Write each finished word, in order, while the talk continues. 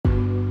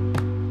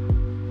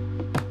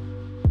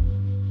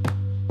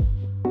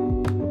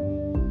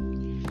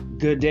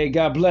Good day,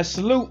 God bless,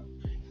 salute.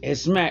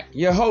 It's Mac,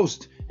 your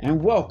host,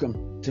 and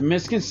welcome to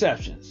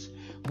Misconceptions,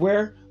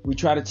 where we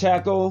try to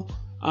tackle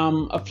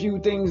a few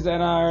things that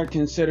are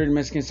considered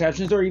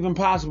misconceptions or even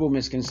possible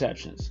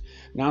misconceptions.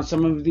 Now,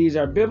 some of these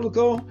are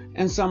biblical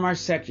and some are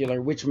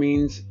secular, which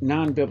means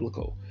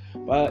non-biblical.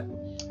 But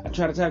I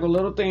try to tackle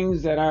little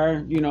things that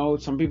are,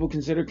 some people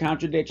consider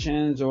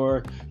contradictions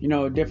or,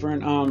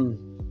 different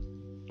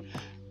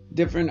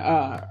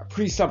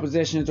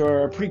presuppositions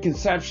or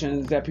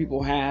preconceptions that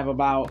people have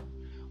about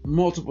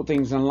multiple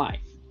things in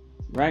life,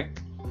 right?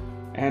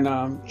 And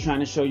trying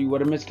to show you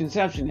what a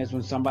misconception is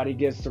when somebody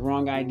gets the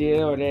wrong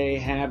idea or they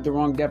have the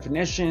wrong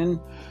definition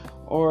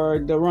or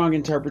the wrong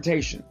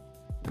interpretation,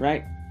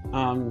 right?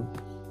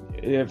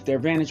 If their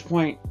vantage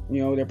point,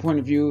 their point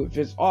of view, if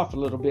it's off a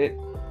little bit,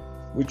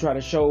 we try to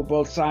show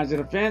both sides of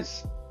the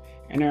fence.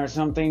 And there are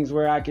some things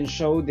where I can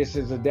show this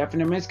is a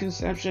definite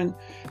misconception.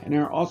 And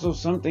there are also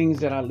some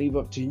things that I leave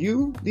up to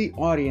you, the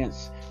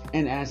audience,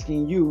 and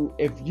asking you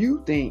if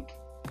you think,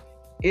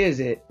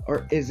 is it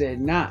or is it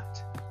not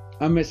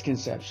a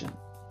misconception?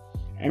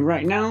 And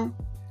right now,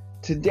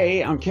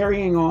 today, I'm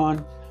carrying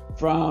on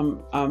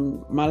from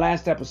my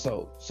last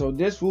episode. So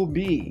this will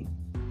be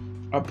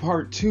a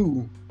part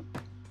 2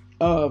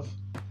 of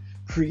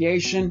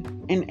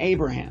creation and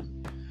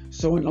Abraham.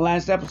 So in the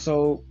last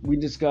episode, we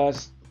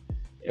discussed,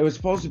 it was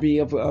supposed to be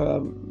of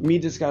me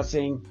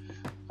discussing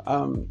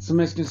some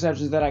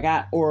misconceptions that I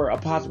got, or a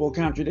possible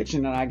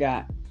contradiction that I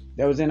got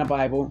that was in the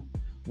Bible.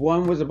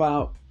 One was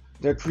about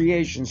the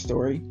creation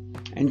story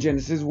in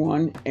Genesis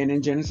 1 and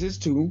in Genesis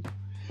 2.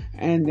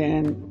 And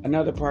then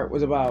another part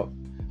was about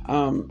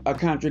a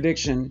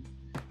contradiction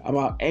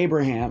about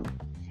Abraham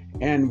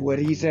and what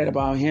he said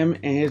about him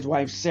and his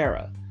wife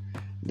Sarah.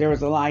 There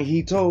was a lie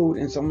he told,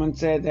 and someone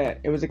said that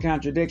it was a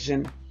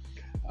contradiction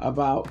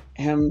about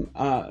him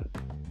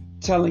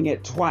telling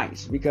it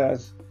twice,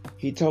 because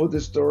he told the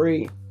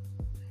story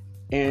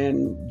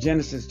in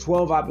Genesis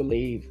 12, I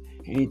believe,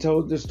 and he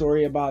told the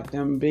story about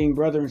them being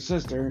brother and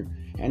sister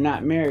and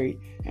not married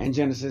in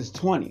Genesis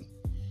 20.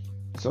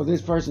 So this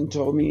person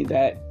told me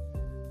that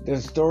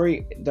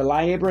the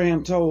lie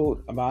Abraham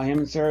told about him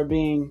and Sarah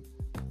being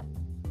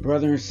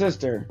brother and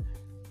sister,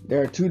 there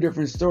are two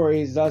different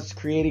stories, thus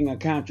creating a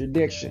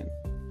contradiction,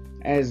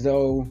 as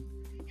though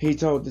he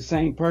told the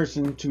same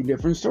person two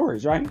different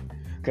stories, right?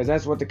 Because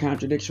that's what the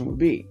contradiction would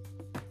be.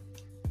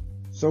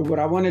 So what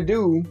I want to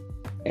do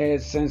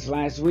is, since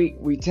last week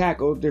we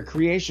tackled the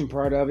creation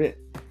part of it,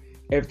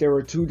 if there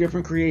were two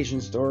different creation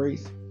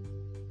stories,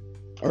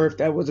 or if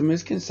that was a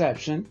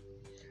misconception.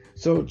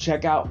 So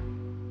check out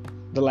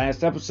the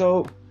last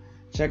episode,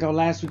 check out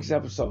last week's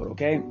episode,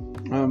 okay?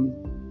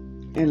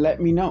 And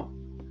let me know.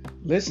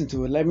 Listen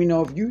to it. Let me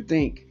know if you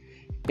think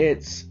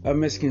it's a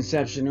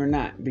misconception or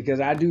not,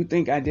 because I do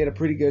think I did a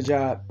pretty good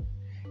job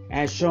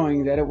at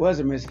showing that it was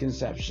a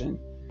misconception,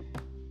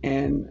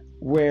 and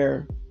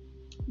where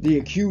the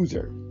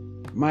accuser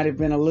might have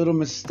been a little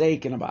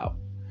mistaken about.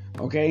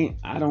 Okay,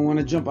 I don't want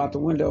to jump out the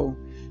window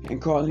and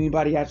call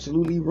anybody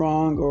absolutely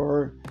wrong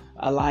or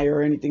a liar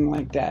or anything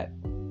like that.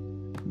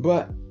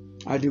 But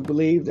I do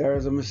believe there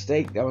is a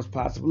mistake that was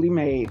possibly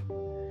made,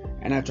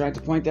 and I tried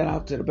to point that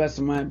out to the best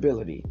of my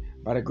ability.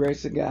 By the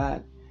grace of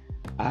God,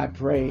 I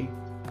pray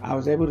I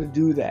was able to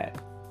do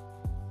that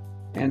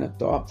in a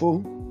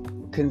thoughtful,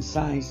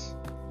 concise,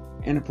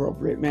 and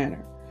appropriate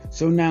manner.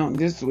 So now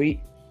this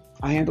week,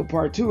 I handle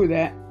part 2 of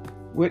that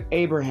with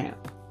Abraham.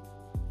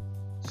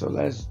 So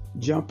let's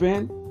jump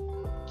in,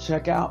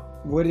 check out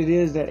what it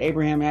is that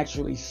Abraham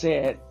actually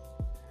said.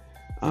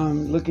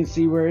 Look and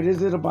see where it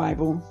is in the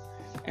Bible,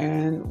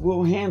 and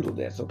we'll handle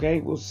this,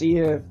 okay? We'll see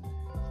if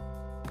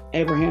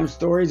Abraham's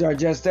stories are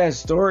just as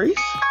stories.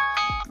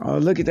 Oh,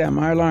 look at that,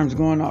 my alarm's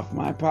going off.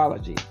 My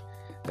apologies.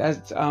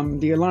 That's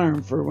the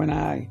alarm for when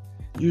I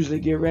usually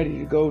get ready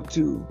to go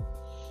to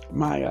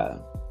my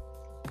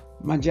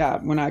my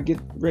job, when I get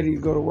ready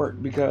to go to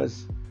work,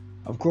 because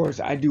of course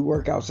I do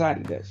work outside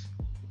of this.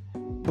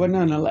 But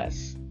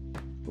nonetheless,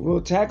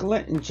 we'll tackle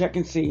it and check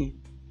and see,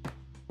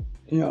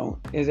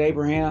 is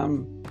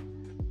Abraham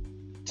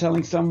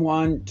telling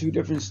someone two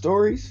different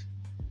stories,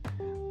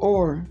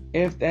 or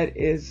if that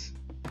is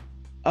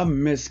a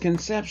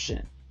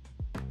misconception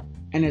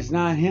and it's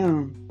not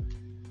him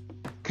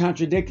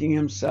contradicting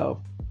himself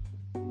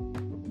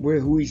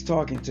with who he's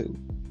talking to,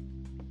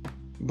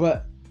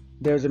 but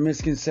there's a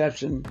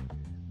misconception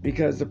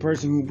because the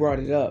person who brought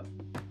it up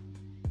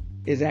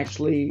is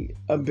actually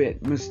a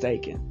bit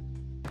mistaken.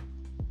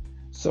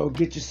 So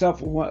get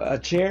yourself a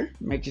chair,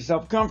 make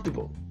yourself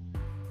comfortable,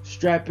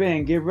 strap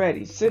in, get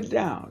ready, sit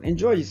down,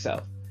 enjoy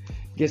yourself,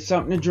 get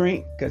something to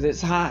drink because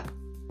it's hot.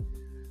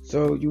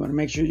 So you want to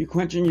make sure you're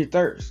quenching your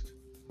thirst,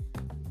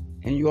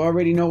 and you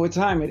already know what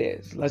time it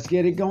is. Let's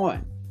get it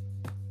going.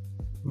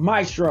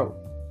 Maestro,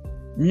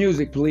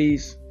 music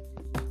please.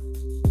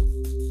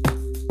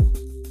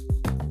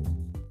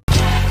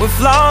 We're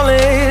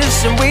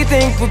flawless and we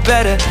think we're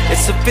better.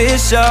 It's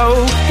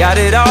official, got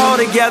it all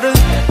together.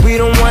 We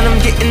don't want them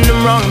getting the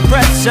wrong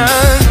impression,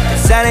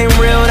 'cause that ain't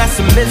real, that's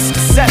a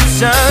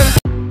misconception.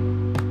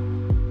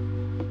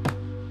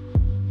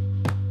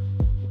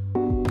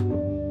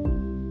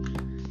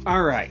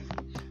 All right.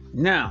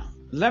 Now,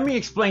 let me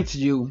explain to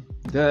you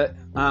the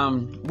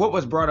what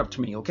was brought up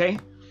to me, okay?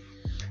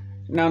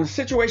 Now, the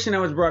situation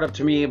that was brought up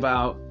to me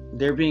about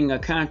there being a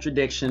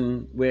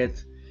contradiction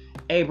with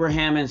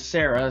Abraham and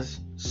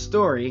Sarah's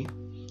story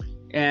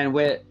and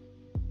with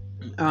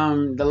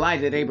the lie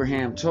that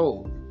Abraham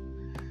told.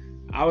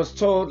 I was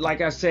told, like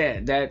I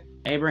said, that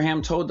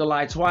Abraham told the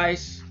lie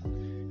twice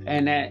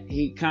and that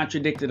he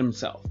contradicted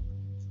himself.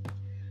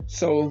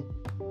 So,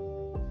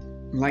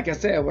 like I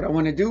said, what I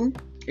want to do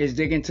is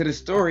dig into the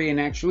story and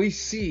actually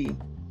see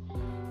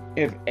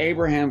if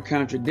Abraham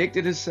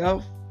contradicted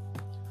himself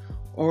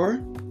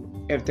or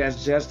if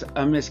that's just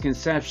a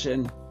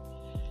misconception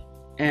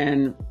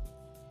and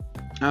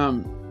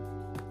the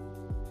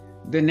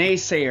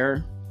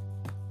naysayer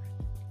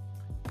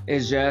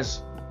is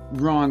just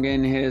wrong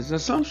in his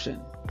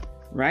assumption,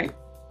 right?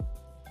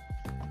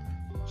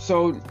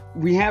 So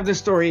we have the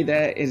story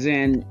that is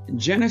in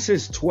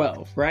Genesis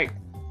 12, right?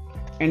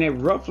 And it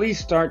roughly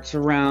starts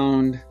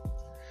around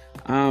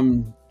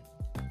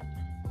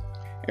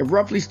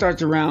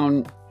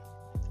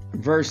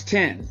verse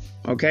 10,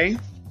 okay?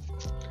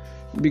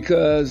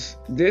 Because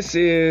this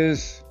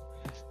is,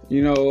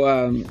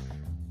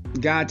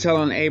 God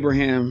telling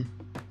Abraham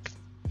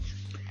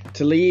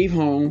to leave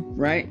home,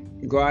 right?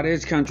 Go out of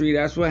his country.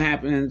 That's what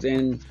happens.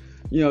 And,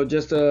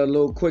 just a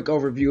little quick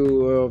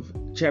overview of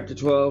chapter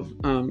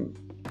 12,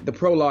 the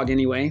prologue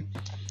anyway.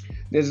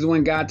 This is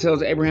when God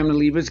tells Abraham to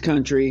leave his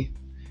country,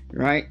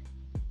 right?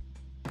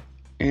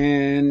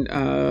 And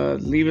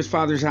leave his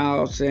father's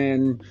house,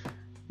 and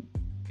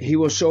he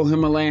will show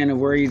him a land of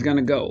where he's going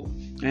to go.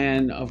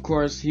 And of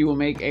course, he will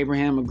make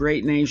Abraham a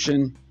great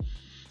nation,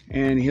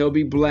 and he'll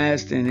be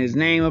blessed, and his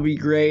name will be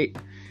great,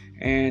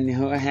 and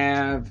he'll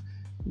have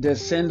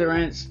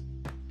descendants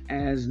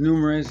as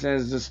numerous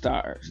as the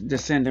stars.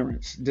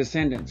 Descendants,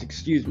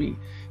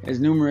 as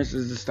numerous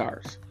as the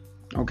stars.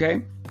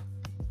 Okay?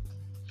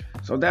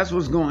 So that's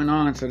what's going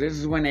on. So this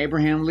is when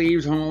Abraham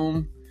leaves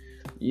home,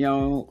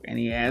 and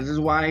he has his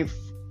wife.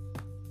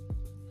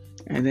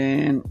 And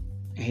then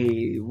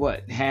he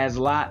has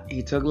Lot.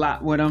 He took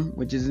Lot with him,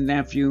 which is his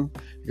nephew,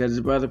 because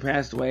his brother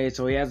passed away.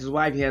 So he has his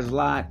wife, he has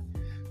Lot.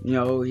 He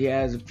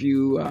has a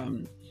few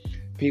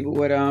people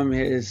with him,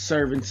 his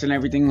servants and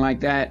everything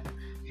like that.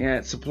 He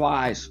had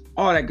supplies,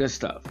 all that good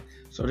stuff.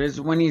 So this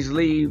is when he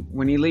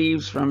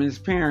leaves from his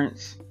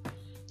parents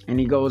and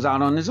he goes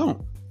out on his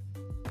own.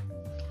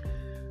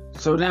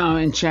 So now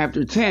in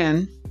chapter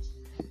 10,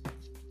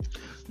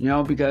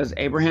 because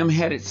Abraham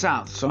headed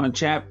south. So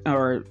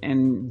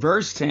in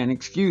verse 10,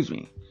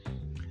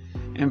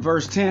 in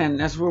verse 10,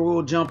 that's where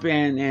we'll jump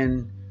in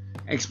and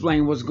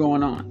explain what's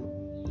going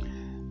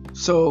on.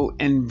 So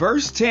in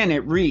verse 10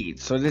 it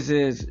reads, so this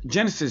is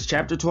Genesis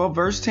chapter 12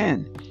 verse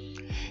 10.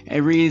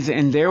 It reads,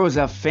 and there was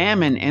a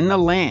famine in the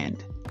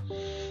land,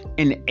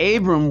 and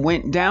Abram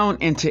went down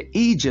into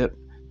Egypt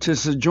to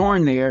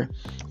sojourn there,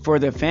 for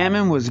the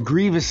famine was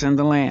grievous in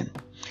the land.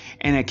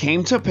 And it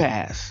came to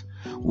pass,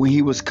 when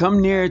he was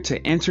come near to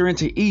enter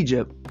into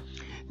Egypt,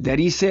 that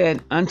he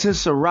said unto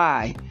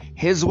Sarai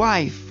his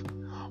wife,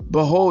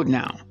 behold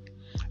now,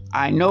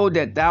 I know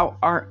that thou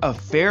art a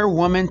fair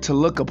woman to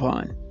look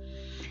upon.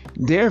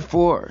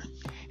 Therefore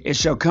it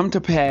shall come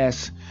to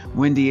pass,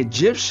 when the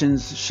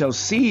Egyptians shall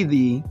see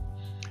thee,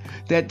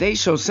 that they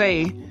shall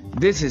say,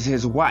 this is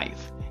his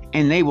wife,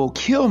 and they will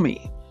kill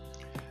me,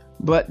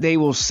 but they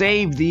will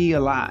save thee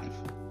alive.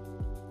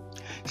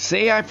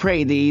 Say, I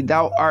pray thee,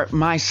 thou art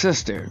my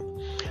sister,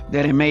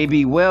 that it may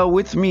be well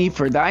with me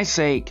for thy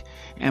sake,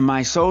 and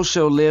my soul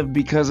shall live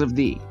because of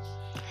thee.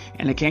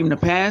 And it came to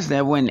pass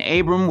that when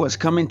Abram was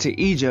coming to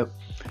Egypt,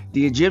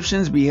 the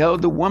Egyptians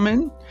beheld the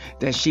woman,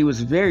 that she was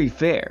very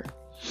fair.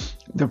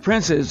 The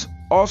princes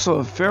also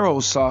of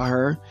Pharaoh saw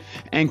her,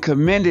 and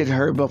commended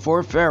her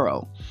before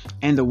Pharaoh,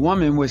 and the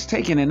woman was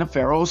taken into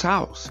Pharaoh's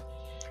house.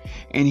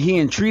 And he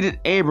entreated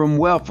Abram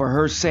well for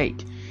her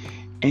sake.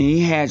 And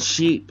he had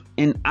sheep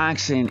and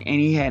oxen,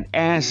 and he had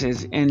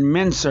asses and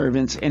men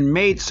servants and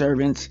maid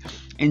servants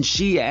and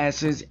she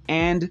asses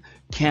and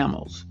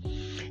camels.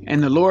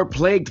 And the Lord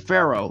plagued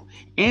Pharaoh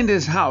and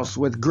his house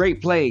with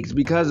great plagues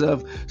because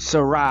of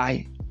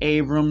Sarai,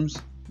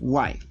 Abram's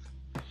wife.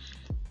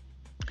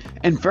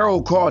 And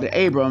Pharaoh called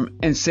Abram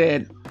and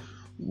said,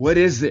 what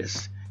is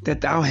this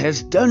that thou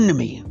hast done to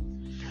me?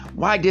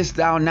 Why didst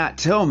thou not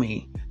tell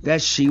me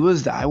that she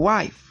was thy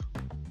wife?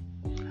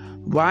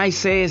 Why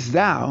sayest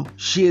thou,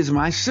 she is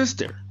my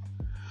sister?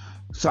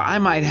 So I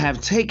might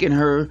have taken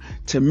her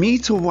to me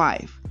to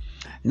wife.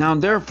 Now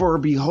therefore,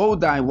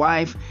 behold thy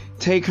wife,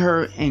 take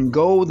her and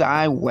go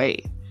thy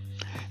way.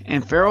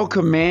 And Pharaoh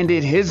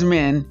commanded his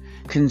men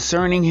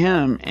concerning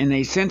him, and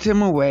they sent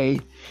him away,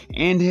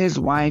 and his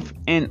wife,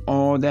 and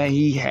all that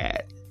he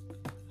had.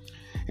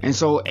 And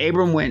so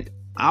Abram went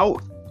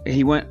out,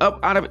 he went up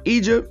out of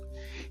Egypt,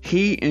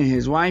 he and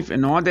his wife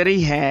and all that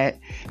he had,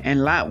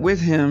 and Lot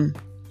with him,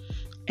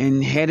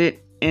 and headed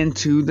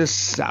into the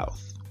south.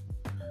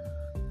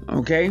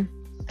 Okay,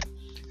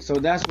 so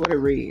that's what it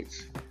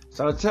reads.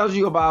 So it tells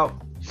you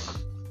about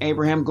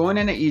Abraham going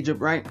into Egypt,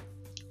 right?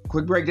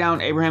 quick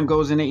breakdown. Abraham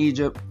goes into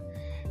Egypt.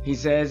 He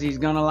says he's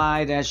going to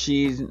lie that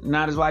she's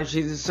not his wife,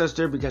 she's his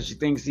sister, because she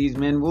thinks these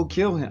men will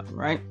kill him,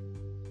 right?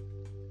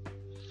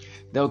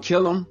 They'll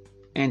kill him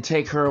and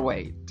take her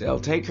away. They'll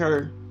take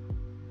her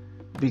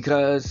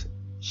because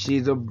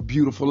she's a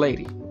beautiful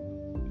lady.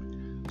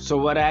 So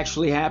what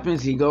actually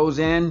happens, he goes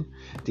in,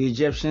 the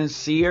Egyptians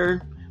see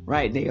her,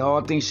 right? They all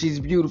think she's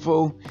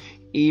beautiful.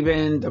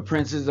 Even the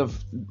princes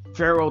of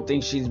Pharaoh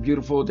think she's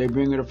beautiful. They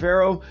bring her to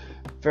Pharaoh.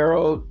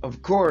 Pharaoh,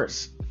 of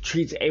course,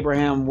 treats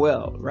Abraham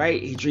well,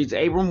 right? He treats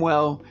Abram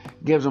well,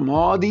 gives him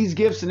all these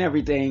gifts and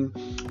everything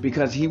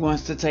because he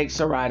wants to take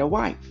Sarai to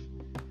wife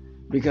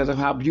because of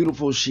how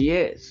beautiful she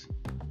is.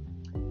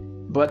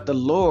 But the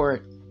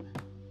Lord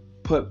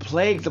put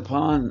plagues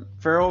upon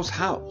Pharaoh's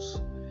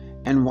house.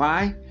 And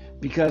why?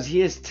 Because he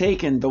has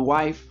taken the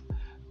wife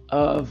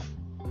of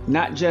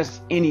not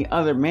just any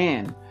other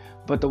man,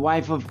 but the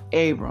wife of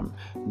Abram,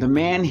 the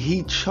man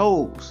he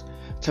chose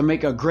to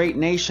make a great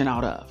nation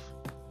out of.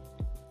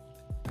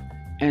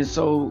 And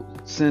so,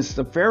 since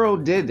the Pharaoh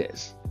did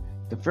this,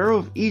 the Pharaoh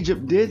of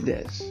Egypt did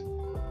this,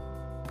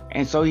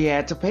 and so he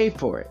had to pay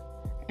for it.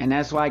 And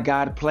that's why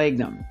God plagued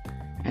him.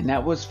 And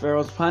that was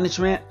Pharaoh's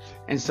punishment.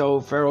 And so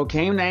Pharaoh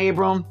came to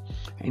Abram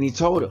and he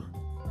told him,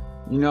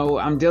 you know,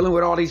 I'm dealing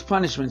with all these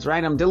punishments,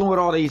 right? I'm dealing with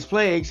all these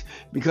plagues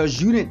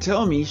because you didn't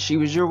tell me she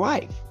was your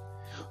wife.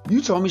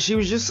 You told me she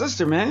was your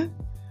sister, man.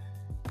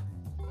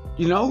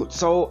 You know,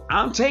 so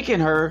I'm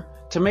taking her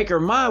to make her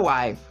my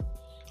wife.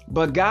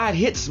 But God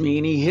hits me,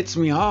 and he hits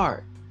me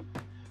hard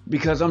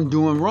because I'm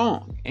doing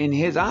wrong in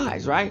his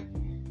eyes, right?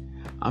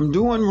 I'm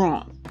doing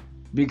wrong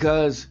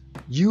because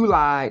you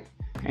lied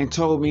and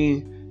told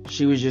me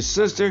she was your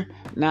sister,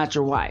 not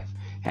your wife.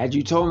 Had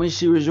you told me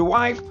she was your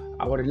wife,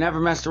 I would have never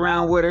messed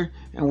around with her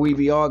and we'd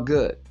be all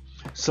good.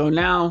 So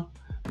now,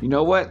 you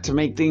know what? To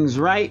make things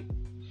right,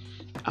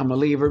 I'm going to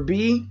leave her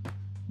be.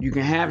 You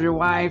can have your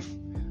wife.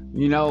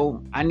 You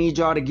know, I need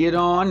y'all to get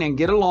on and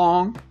get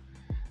along.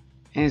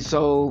 And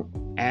so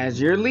as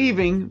you're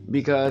leaving,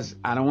 because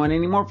I don't want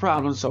any more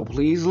problems, so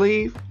please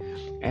leave.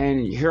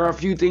 And here are a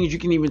few things you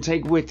can even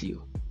take with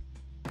you.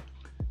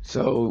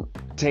 So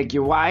take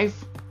your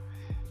wife,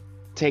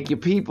 take your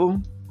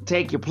people,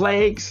 take your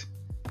plagues,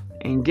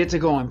 and get to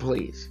going,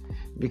 please.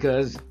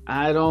 Because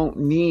I don't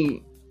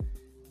need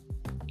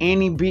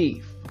any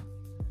beef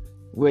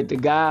with the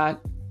God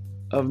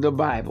of the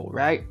Bible,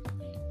 right?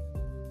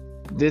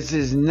 This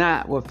is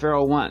not what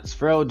Pharaoh wants.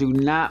 Pharaoh do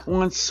not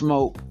want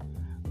smoke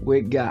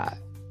with God.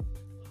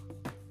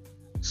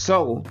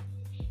 So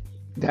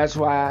that's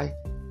why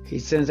he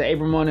sends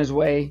Abram on his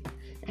way,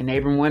 and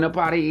Abram went up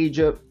out of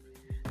Egypt,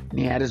 and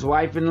he had his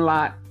wife in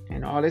Lot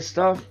and all this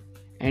stuff,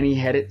 and he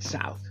headed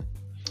south.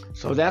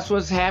 So that's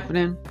what's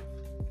happening.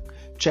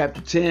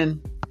 Chapter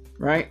 10,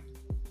 right?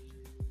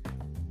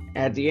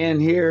 At the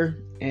end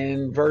here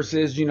in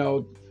verses,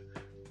 10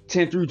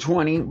 through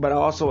 20, but I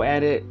also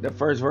added the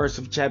first verse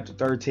of chapter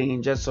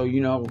 13, just so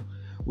you know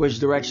which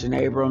direction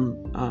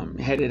Abram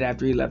headed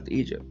after he left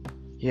Egypt.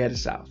 He headed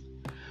south.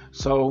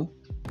 So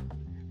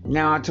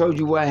now I told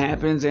you what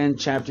happens in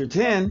chapter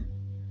 10.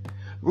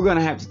 We're going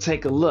to have to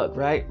take a look,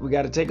 right? We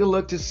got to take a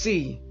look to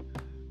see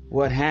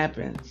what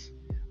happens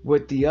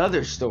with the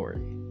other story.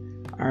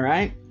 All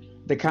right?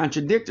 The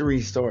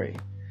contradictory story,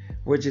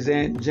 which is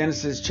in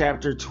Genesis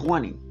chapter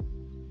 20.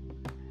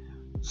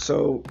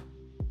 So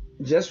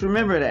just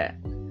remember that.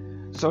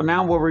 So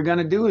now what we're going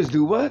to do is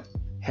do what?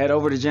 Head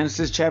over to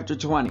Genesis chapter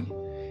 20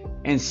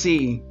 and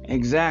see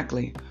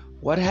exactly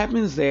what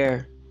happens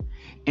there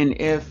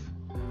and if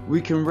we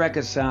can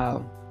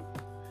reconcile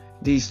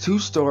these two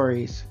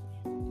stories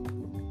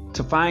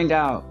to find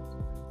out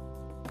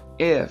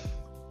if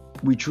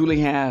we truly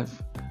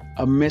have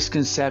a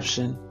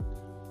misconception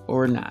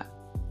or not.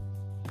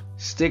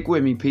 Stick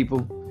with me, people,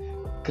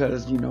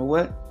 because you know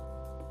what?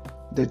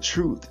 The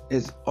truth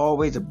is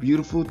always a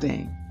beautiful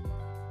thing.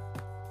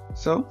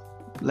 So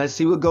let's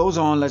see what goes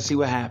on. Let's see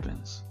what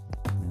happens.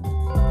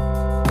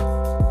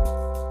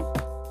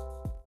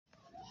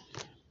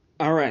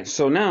 All right.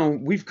 So now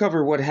we've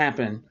covered what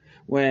happened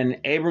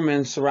when Abram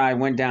and Sarai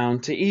went down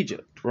to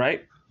Egypt,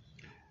 right?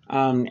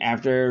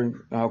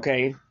 After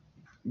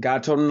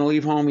God told him to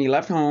leave home. He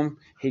left home.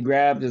 He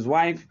grabbed his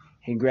wife.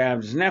 He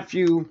grabbed his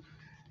nephew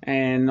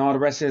and all the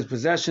rest of his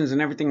possessions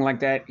and everything like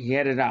that. He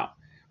headed out,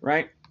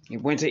 right? He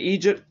went to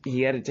Egypt.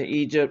 He headed to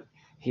Egypt.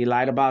 He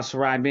lied about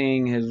Sarai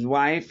being his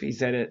wife. He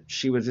said that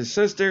she was his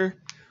sister.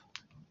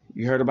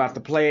 You heard about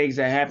the plagues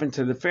that happened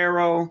to the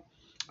Pharaoh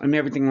and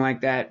everything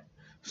like that.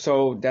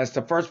 So that's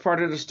the first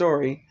part of the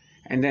story.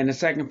 And then the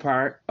second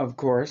part, of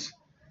course,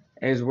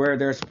 is where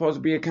there's supposed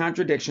to be a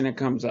contradiction that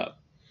comes up.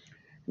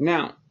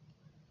 Now,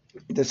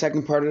 the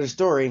second part of the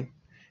story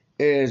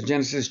is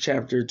Genesis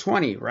chapter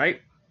 20,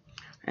 right?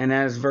 And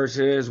that's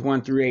verses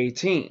 1 through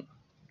 18.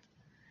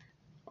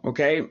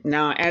 Okay,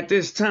 now at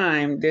this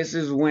time, this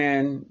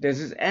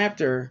is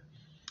after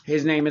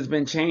his name has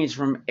been changed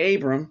from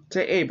Abram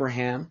to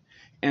Abraham,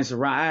 and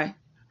Sarai,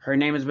 her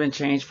name has been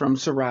changed from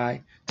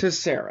Sarai to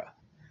Sarah.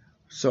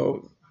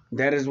 So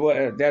that is one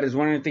of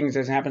the things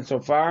that's happened so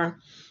far.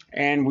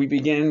 And we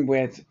begin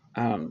with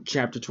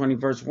chapter 20,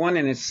 verse 1,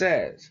 and it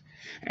says,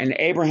 "And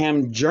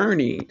Abraham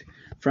journeyed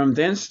from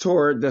thence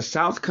toward the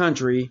south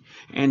country,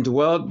 and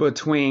dwelled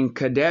between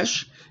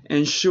Kadesh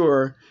and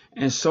Shur,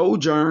 and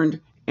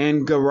sojourned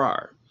in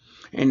Gerar.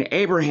 And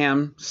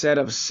Abraham said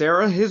of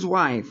Sarah his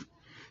wife,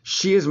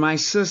 She is my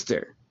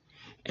sister.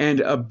 And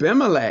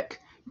Abimelech,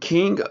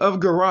 king of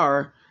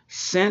Gerar,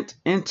 sent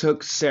and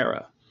took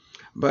Sarah.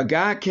 But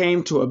God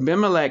came to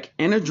Abimelech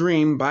in a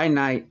dream by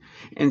night,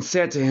 and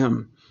said to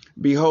him,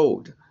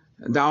 Behold,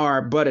 thou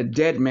art but a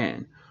dead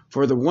man,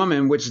 for the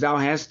woman which thou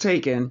hast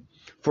taken,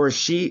 for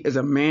she is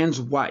a man's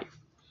wife.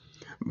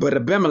 But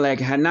Abimelech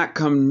had not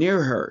come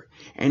near her,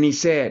 and he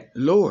said,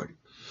 Lord,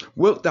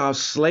 wilt thou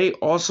slay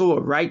also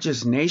a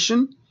righteous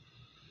nation?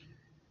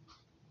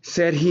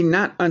 Said he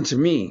not unto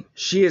me,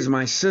 She is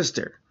my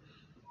sister.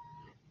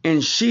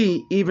 And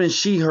she, even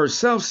she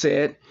herself,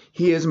 said,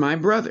 He is my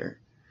brother.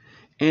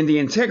 And the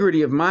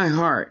integrity of my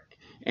heart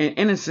and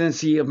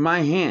innocency of my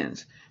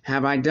hands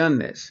have I done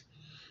this.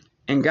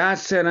 And God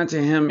said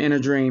unto him in a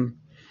dream,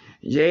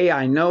 Yea,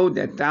 I know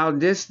that thou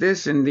didst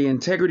this in the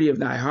integrity of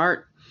thy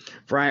heart,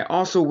 for I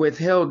also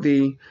withheld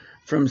thee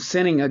from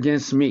sinning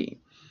against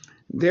me.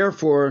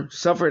 Therefore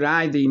suffered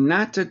I thee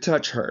not to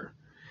touch her.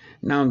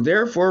 Now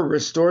therefore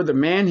restore the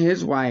man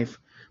his wife,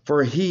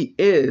 for he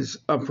is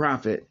a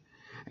prophet.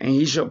 And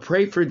he shall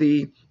pray for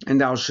thee, and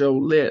thou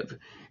shalt live.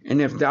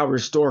 And if thou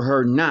restore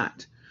her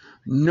not,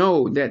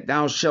 know that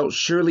thou shalt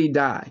surely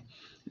die,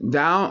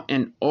 thou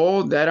and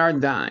all that are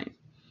thine.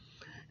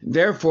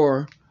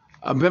 Therefore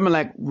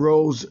Abimelech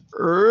rose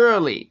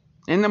early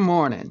in the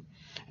morning,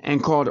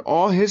 and called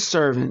all his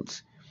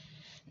servants,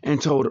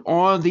 and told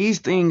all these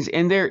things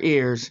in their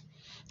ears,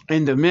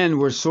 and the men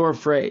were sore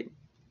afraid.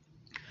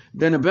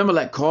 Then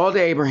Abimelech called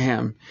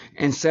Abraham,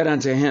 and said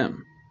unto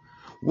him,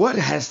 What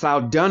hast thou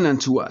done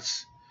unto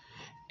us?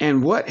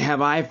 And what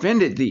have I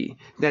offended thee,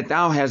 that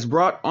thou hast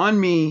brought on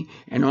me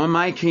and on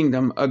my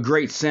kingdom a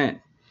great sin?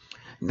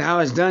 Thou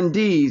hast done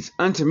deeds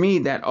unto me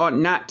that ought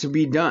not to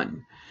be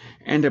done.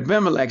 And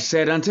Abimelech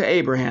said unto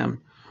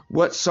Abraham,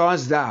 What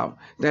sawest thou,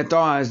 that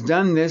thou hast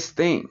done this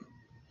thing?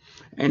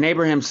 And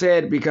Abraham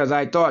said, Because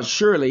I thought,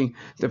 surely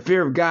the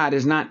fear of God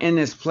is not in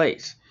this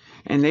place,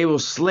 and they will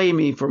slay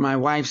me for my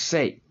wife's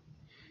sake.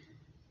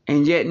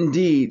 And yet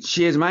indeed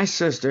she is my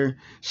sister,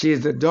 she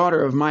is the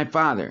daughter of my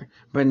father,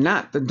 but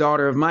not the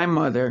daughter of my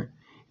mother,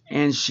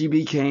 and she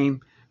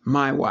became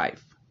my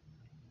wife.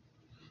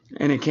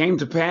 And it came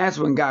to pass,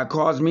 when God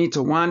caused me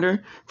to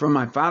wander from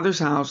my father's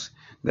house,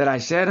 that I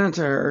said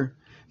unto her,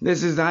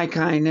 This is thy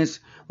kindness,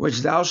 which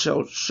thou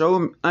shalt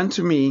show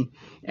unto me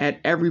at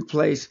every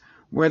place,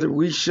 whether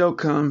we shall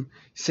come,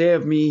 say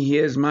of me, He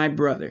is my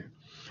brother.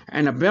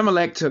 And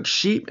Abimelech took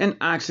sheep and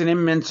oxen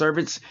and men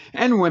servants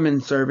and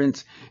women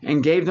servants,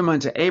 and gave them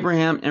unto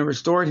Abraham, and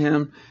restored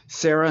him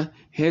Sarah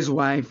his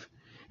wife.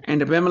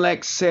 And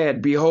Abimelech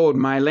said, Behold,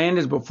 my land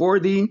is before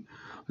thee,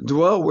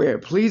 dwell where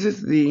it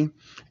pleaseth thee.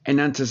 And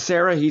unto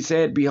Sarah he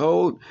said,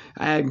 Behold,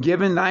 I have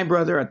given thy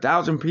brother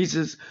 1,000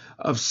 pieces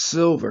of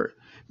silver.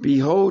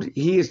 Behold,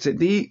 he is to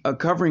thee a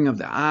covering of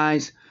the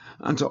eyes,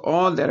 unto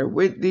all that are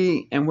with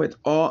thee, and with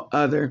all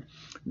other.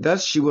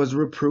 Thus she was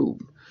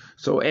reproved.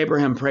 So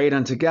Abraham prayed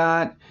unto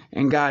God,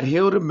 and God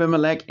healed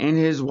Abimelech and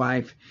his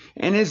wife,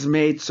 and his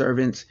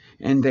maidservants,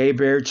 and they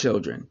bare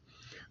children.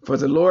 For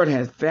the Lord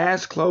hath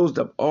fast closed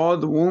up all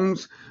the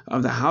wombs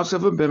of the house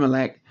of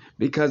Abimelech,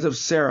 because of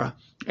Sarah,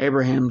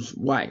 Abraham's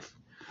wife.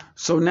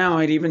 So now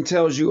it even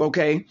tells you,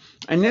 okay,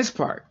 in this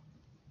part,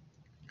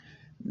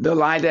 the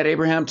lie that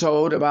Abraham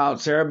told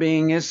about Sarah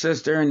being his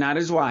sister and not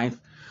his wife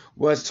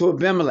was to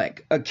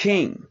Abimelech, a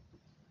king.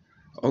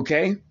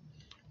 Okay,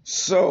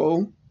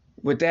 so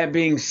with that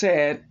being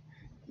said,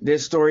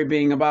 this story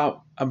being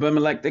about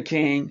Abimelech the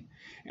king,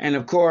 and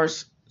of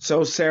course,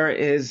 so Sarah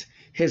is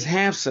his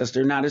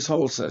half-sister, not his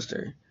whole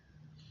sister.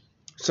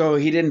 So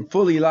he didn't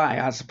fully lie,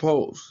 I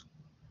suppose.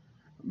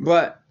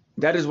 But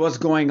that is what's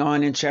going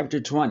on in chapter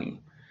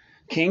 20.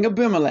 King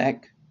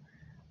Abimelech,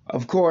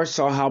 of course,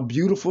 saw how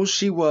beautiful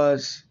she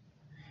was,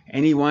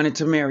 and he wanted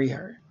to marry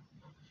her.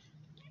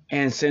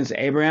 And since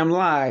Abraham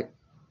lied,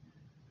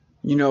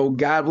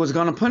 God was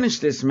going to punish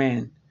this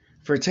man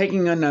for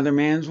taking another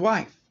man's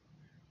wife.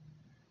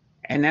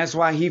 And that's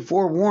why he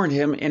forewarned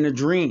him in a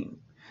dream.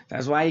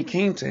 That's why he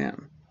came to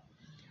him.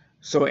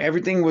 So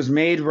everything was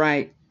made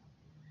right.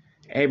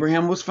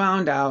 Abraham was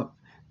found out.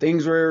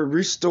 Things were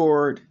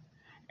restored.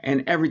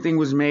 And everything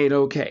was made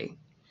okay.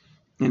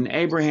 And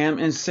Abraham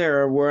and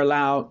Sarah were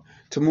allowed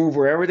to move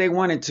wherever they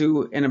wanted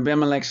to in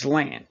Abimelech's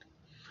land.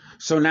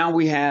 So now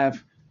we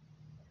have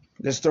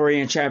the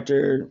story in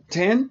chapter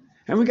 10.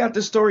 And we got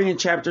the story in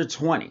chapter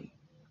 20.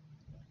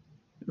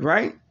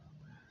 Right?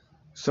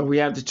 So we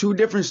have the two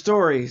different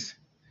stories.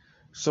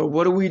 So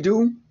what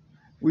do?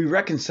 We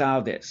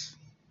reconcile this.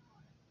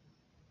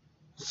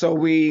 So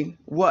we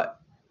what?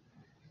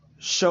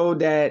 Show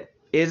that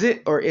is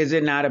it or is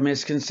it not a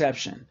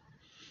misconception?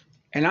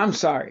 And I'm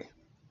sorry.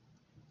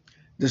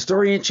 The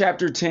story in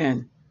chapter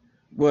 10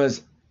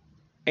 was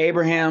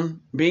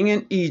Abraham being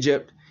in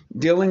Egypt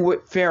dealing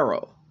with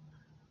Pharaoh.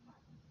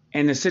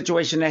 and the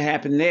situation that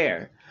happened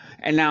there.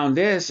 And now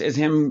this is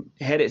him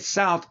headed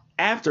south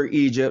after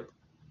Egypt,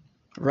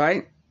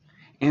 right?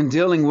 And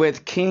dealing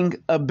with King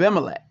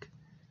Abimelech.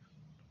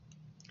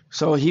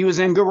 So he was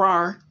in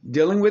Gerar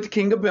dealing with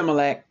King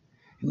Abimelech,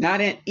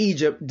 not in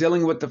Egypt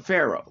dealing with the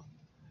Pharaoh.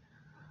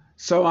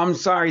 So I'm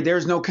sorry,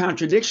 there's no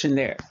contradiction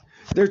there.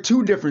 They're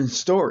two different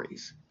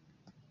stories.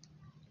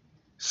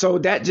 So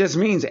that just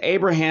means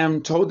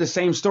Abraham told the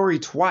same story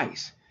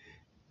twice.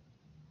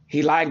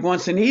 He lied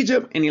once in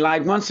Egypt and he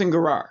lied once in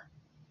Gerar.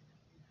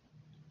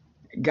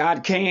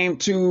 God came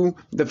to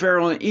the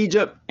Pharaoh in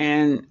Egypt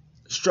and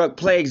struck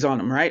plagues on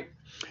him, right?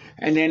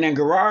 And then in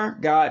Gerar,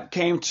 God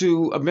came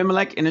to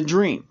Abimelech in a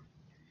dream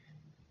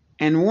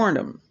and warned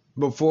him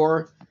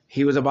before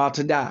he was about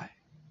to die.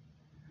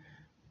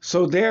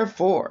 So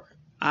therefore,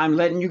 I'm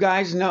letting you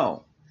guys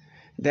know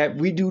that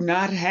we do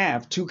not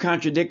have two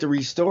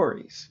contradictory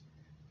stories.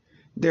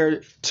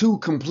 They're two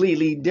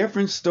completely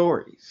different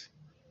stories,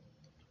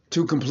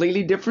 two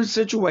completely different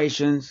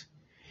situations,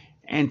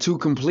 and two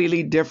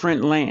completely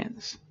different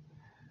lands.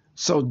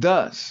 So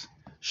thus,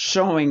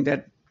 showing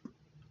that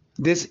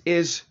this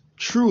is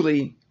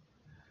truly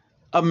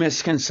a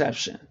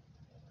misconception.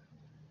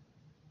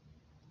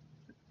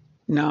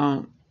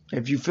 Now,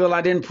 if you feel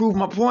I didn't prove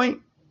my point,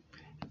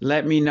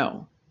 let me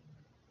know.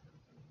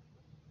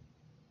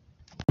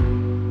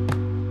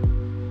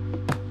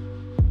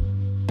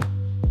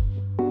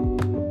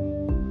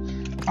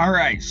 All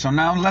right, so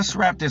now let's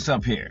wrap this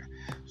up here.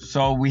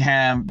 So we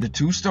have the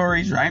two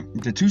stories, right?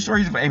 The two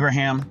stories of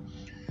Abraham.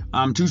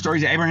 Two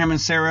stories of Abraham and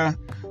Sarah.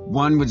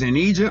 One was in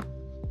Egypt,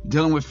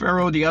 dealing with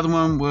Pharaoh. The other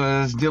one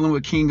was dealing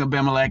with King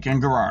Abimelech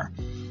and Gerar.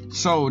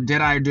 So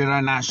did I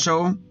not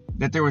show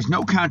that there was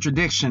no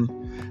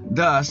contradiction,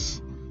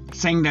 thus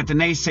saying that the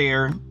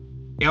naysayer,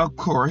 of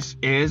course,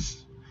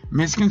 is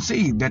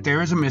misconceived, that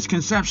there is a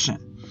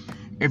misconception.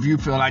 If you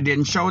feel I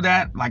didn't show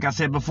that, like I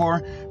said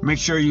before, make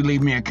sure you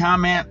leave me a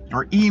comment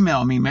or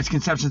email me,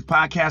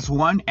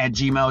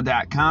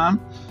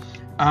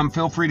 misconceptionspodcast1@gmail.com.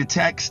 Feel free to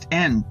text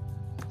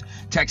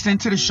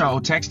into the show.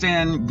 Text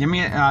in,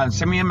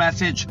 send me a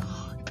message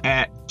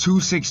at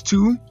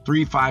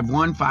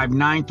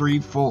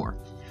 262-351-5934.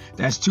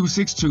 That's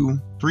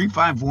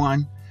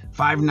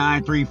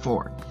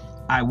 262-351-5934.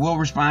 I will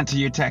respond to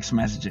your text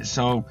messages.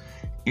 So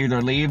either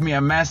leave me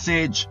a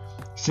message,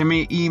 send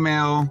me an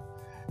email,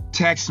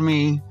 text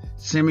me,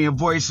 send me a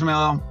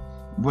voicemail,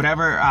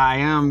 whatever. I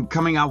am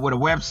coming out with a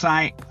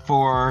website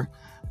for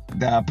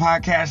the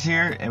podcast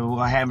here. It will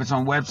have its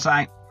own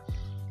website.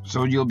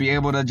 So you'll be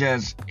able to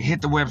just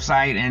hit the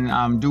website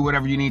and do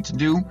whatever you need to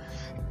do.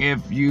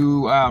 If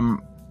you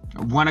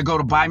want to go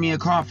to Buy Me a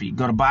Coffee,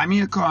 go to Buy Me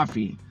a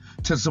Coffee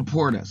to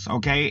support us,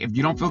 okay? If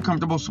you don't feel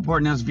comfortable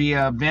supporting us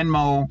via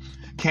Venmo,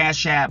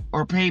 Cash App,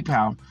 or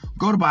PayPal,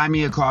 go to Buy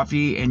Me a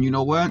Coffee, and you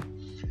know what?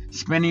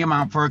 Spend the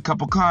amount for a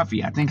cup of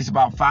coffee. I think it's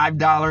about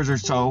 $5 or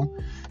so,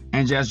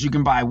 and just you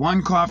can buy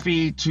one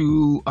coffee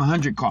to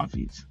 100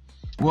 coffees.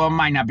 Well, it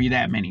might not be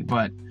that many,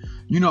 but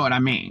you know what I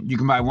mean. You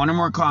can buy one or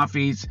more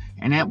coffees,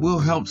 and that will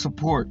help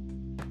support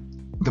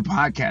the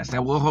podcast.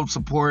 That will help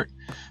support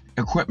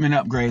equipment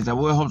upgrades. That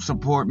will help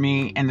support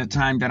me and the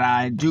time that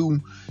I do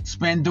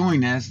spend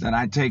doing this, that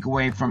I take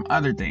away from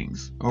other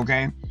things,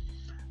 okay?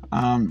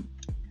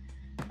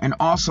 And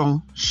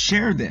also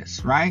share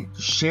this, right?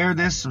 Share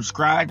this,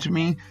 subscribe to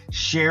me,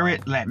 share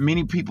it, let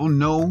many people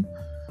know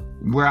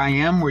where I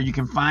am, where you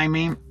can find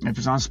me. If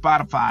it's on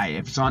Spotify,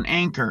 if it's on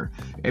Anchor,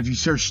 if you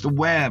search the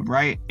web,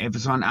 right? If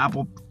it's on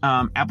Apple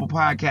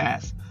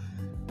Podcasts,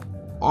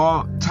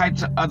 all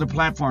types of other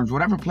platforms,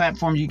 whatever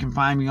platform you can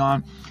find me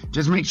on,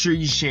 just make sure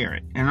you share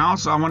it. And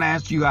also, I want to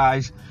ask you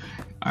guys,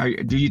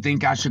 do you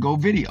think I should go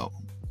video?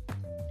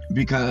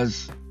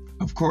 Because,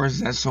 of course,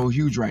 that's so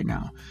huge right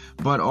now.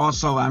 But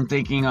also, I'm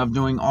thinking of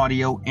doing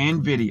audio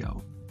and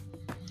video.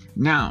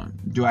 Now,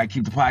 do I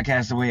keep the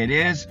podcast the way it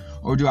is,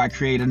 or do I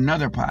create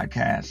another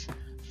podcast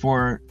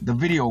for the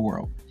video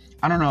world?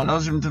 I don't know.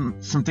 Those are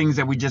some things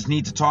that we just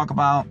need to talk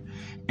about,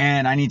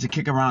 and I need to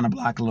kick around the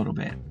block a little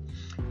bit.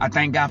 I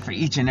thank God for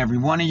each and every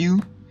one of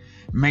you.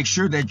 Make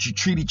sure that you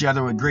treat each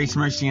other with grace,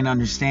 mercy, and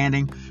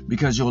understanding,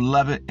 because you'll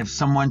love it if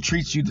someone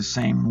treats you the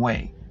same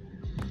way.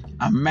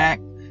 I'm Mac,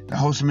 the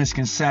host of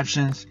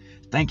Misconceptions,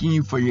 thanking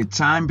you for your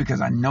time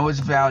because I know it's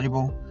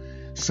valuable.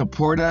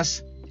 Support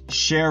us,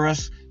 share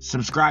us,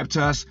 subscribe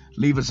to us,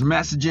 leave us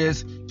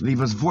messages,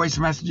 leave us voice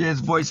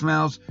messages,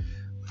 voicemails.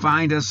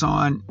 Find us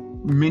on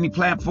many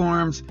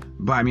platforms.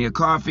 Buy me a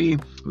coffee.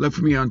 Look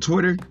for me on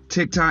Twitter,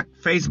 TikTok,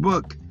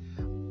 Facebook,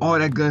 all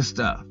that good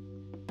stuff.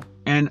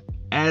 And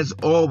as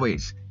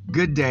always,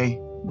 good day.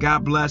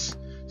 God bless.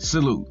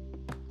 Salute.